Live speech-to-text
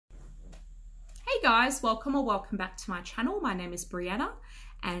guys, welcome back to my channel. My name is Brianna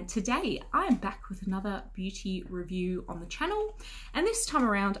and today I'm back with another beauty review on the channel, and this time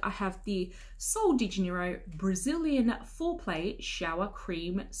around I have the Sol de Janeiro Brazilian Foreplay Shower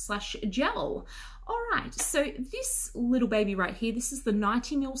Cream / Gel. Alright, so this little baby right here, this is the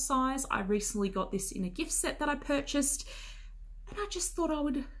 90ml size. I recently got this in a gift set that I purchased and I just thought I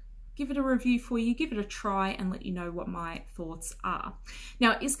would give it a review for you, give it a try and let you know what my thoughts are.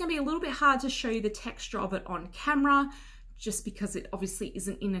 Now, it's going to be a little bit hard to show you the texture of it on camera just because it obviously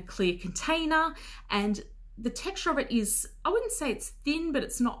isn't in a clear container, and the texture of it is, I wouldn't say it's thin, but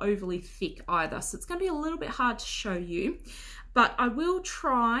it's not overly thick either. So it's going to be a little bit hard to show you, but I will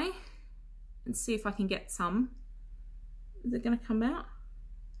try and see if I can get some. Is it going to come out?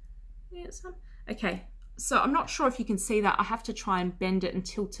 Yeah, some. Okay. So I'm not sure if you can see that. I have to try and bend it and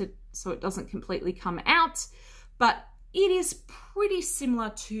tilt it so it doesn't completely come out, but it is pretty similar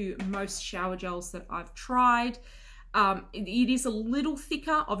to most shower gels that I've tried. It is a little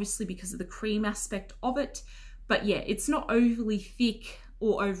thicker, obviously because of the cream aspect of it, but yeah, it's not overly thick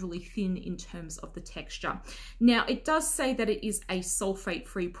or overly thin in terms of the texture. Now, it does say that it is a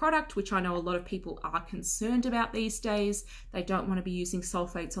sulfate-free product, which I know a lot of people are concerned about these days. They don't want to be using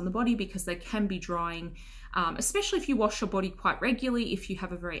sulfates on the body because they can be drying, especially if you wash your body quite regularly, if you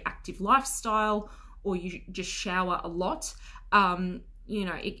have a very active lifestyle or you just shower a lot. You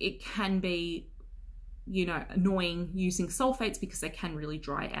know, it can be, you know, annoying using sulfates because they can really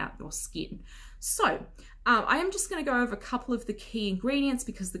dry out your skin. So I am just going to go over a couple of the key ingredients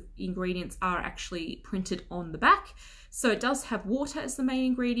because the ingredients are actually printed on the back. So it does have water as the main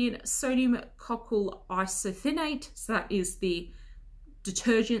ingredient, sodium cocoyl isothianate, so that is the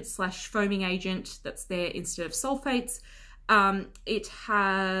detergent / foaming agent that's there instead of sulfates. It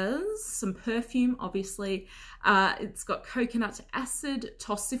has some perfume, obviously. It's got coconut acid,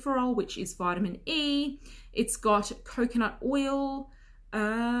 tocopherol, which is vitamin E. It's got coconut oil,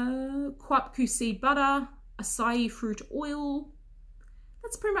 kwapku seed butter, acai fruit oil.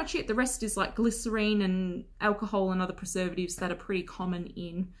 That's pretty much it. The rest is like glycerine and alcohol and other preservatives that are pretty common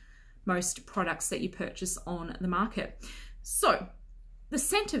in most products that you purchase on the market. So the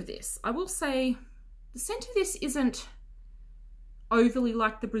scent of this, I will say the scent of this isn't overly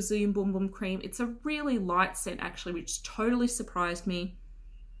like the Brazilian Boom Boom cream. It's a really light scent actually, which totally surprised me.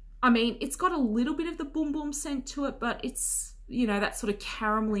 I mean, it's got a little bit of the Boom Boom scent to it, but it's, you know, that sort of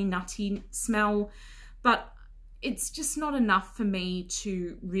caramelly nutty smell, but it's just not enough for me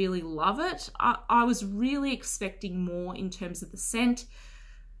to really love it. I was really expecting more in terms of the scent.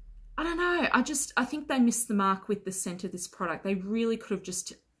 I don't know, I think they missed the mark with the scent of this product. They really could have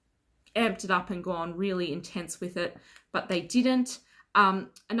just amped it up and gone really intense with it, but they didn't.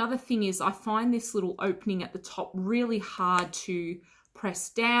 Another thing is I find this little opening at the top really hard to press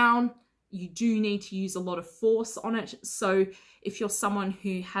down. You do need to use a lot of force on it. So if you're someone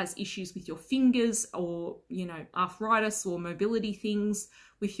who has issues with your fingers or, you know, arthritis or mobility things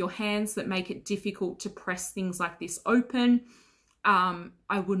with your hands that make it difficult to press things like this open,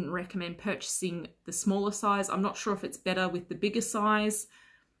 I wouldn't recommend purchasing the smaller size. I'm not sure if it's better with the bigger size.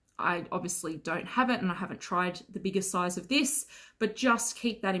 I obviously don't have it and I haven't tried the bigger size of this, but just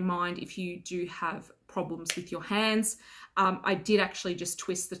keep that in mind if you do have problems with your hands. I did actually just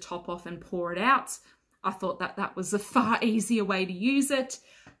twist the top off and pour it out. I thought that that was a far easier way to use it,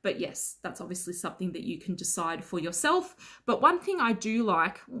 but yes, that's obviously something that you can decide for yourself. But one thing I do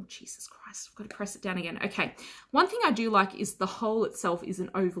like, oh Jesus Christ, I've got to press it down again. Okay, one thing I do like is the hole itself isn't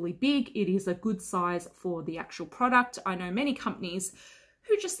overly big. It is a good size for the actual product. I know many companies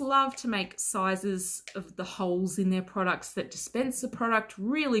who just love to make sizes of the holes in their products that dispense the product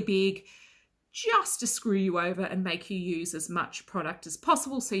really big just to screw you over and make you use as much product as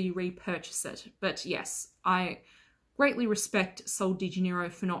possible so you repurchase it. But yes, I greatly respect Sol de Janeiro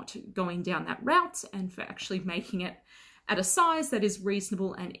for not going down that route and for actually making it at a size that is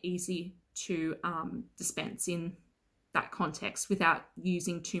reasonable and easy to dispense in that context without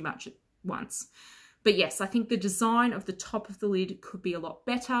using too much at once. But yes, I think the design of the top of the lid could be a lot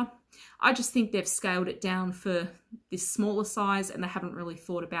better. I just think they've scaled it down for this smaller size and they haven't really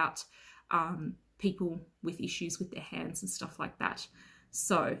thought about people with issues with their hands and stuff like that.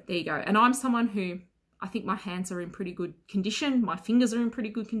 So there you go. And I'm someone who, I think my hands are in pretty good condition. My fingers are in pretty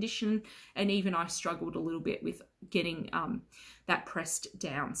good condition. And even I struggled a little bit with getting that pressed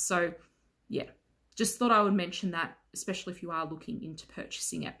down. So yeah, just thought I would mention that, especially if you are looking into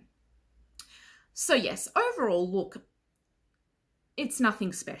purchasing it. So yes, overall, look, it's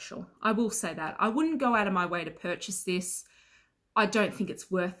nothing special. I will say that. I wouldn't go out of my way to purchase this. I don't think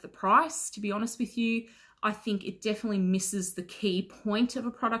it's worth the price, to be honest with you. I think it definitely misses the key point of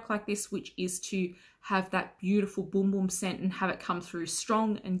a product like this, which is to have that beautiful boom boom scent and have it come through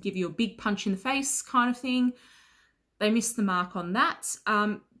strong and give you a big punch in the face kind of thing. They missed the mark on that.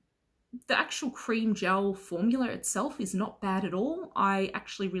 The actual cream gel formula itself is not bad at all. I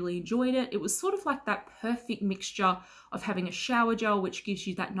actually really enjoyed it. It was sort of like that perfect mixture of having a shower gel, which gives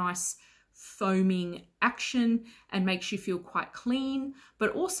you that nice foaming action and makes you feel quite clean,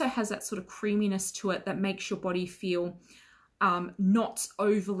 but also has that sort of creaminess to it that makes your body feel not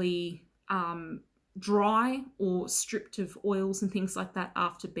overly dry or stripped of oils and things like that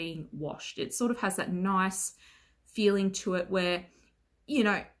after being washed. It sort of has that nice feeling to it where, you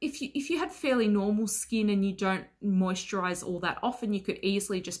know, if you had fairly normal skin and you don't moisturize all that often, you could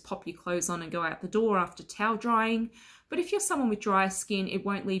easily just pop your clothes on and go out the door after towel drying. But if you're someone with drier skin, it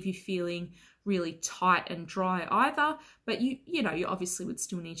won't leave you feeling really tight and dry either. But you know, you obviously would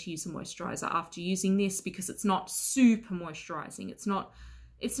still need to use a moisturizer after using this because it's not super moisturizing. It's not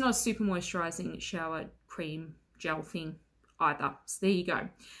a super moisturizing shower cream gel thing either. So there you go.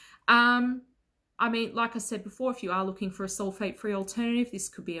 I mean, like I said before, if you are looking for a sulfate-free alternative, this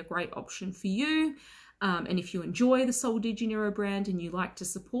could be a great option for you. And if you enjoy the Sol de Janeiro brand and you like to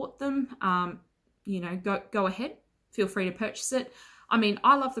support them, you know, go ahead. Feel free to purchase it. I mean,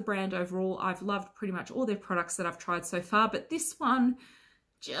 I love the brand overall. I've loved pretty much all their products that I've tried so far, but this one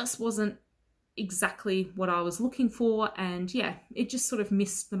just wasn't exactly what I was looking for. And yeah, it just sort of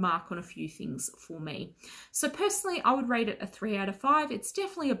missed the mark on a few things for me. So personally, I would rate it a 3 out of 5. It's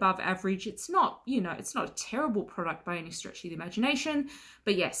definitely above average. It's not, you know, it's not a terrible product by any stretch of the imagination,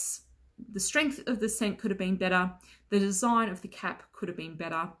 but yes, the strength of the scent could have been better. The design of the cap could have been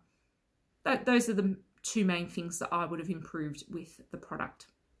better. Those are the two main things that I would have improved with the product.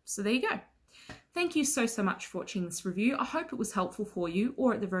 So there you go. Thank you so much for watching this review. I hope it was helpful for you,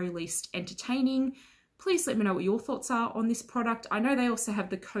 or at the very least entertaining. Please let me know what your thoughts are on this product. I know they also have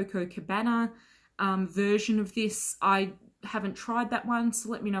the Coco Cabana version of this. I haven't tried that one, so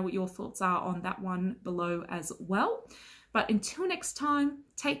let me know what your thoughts are on that one below as well. But until next time,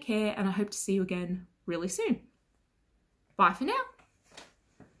 take care, and I hope to see you again really soon. Bye for now.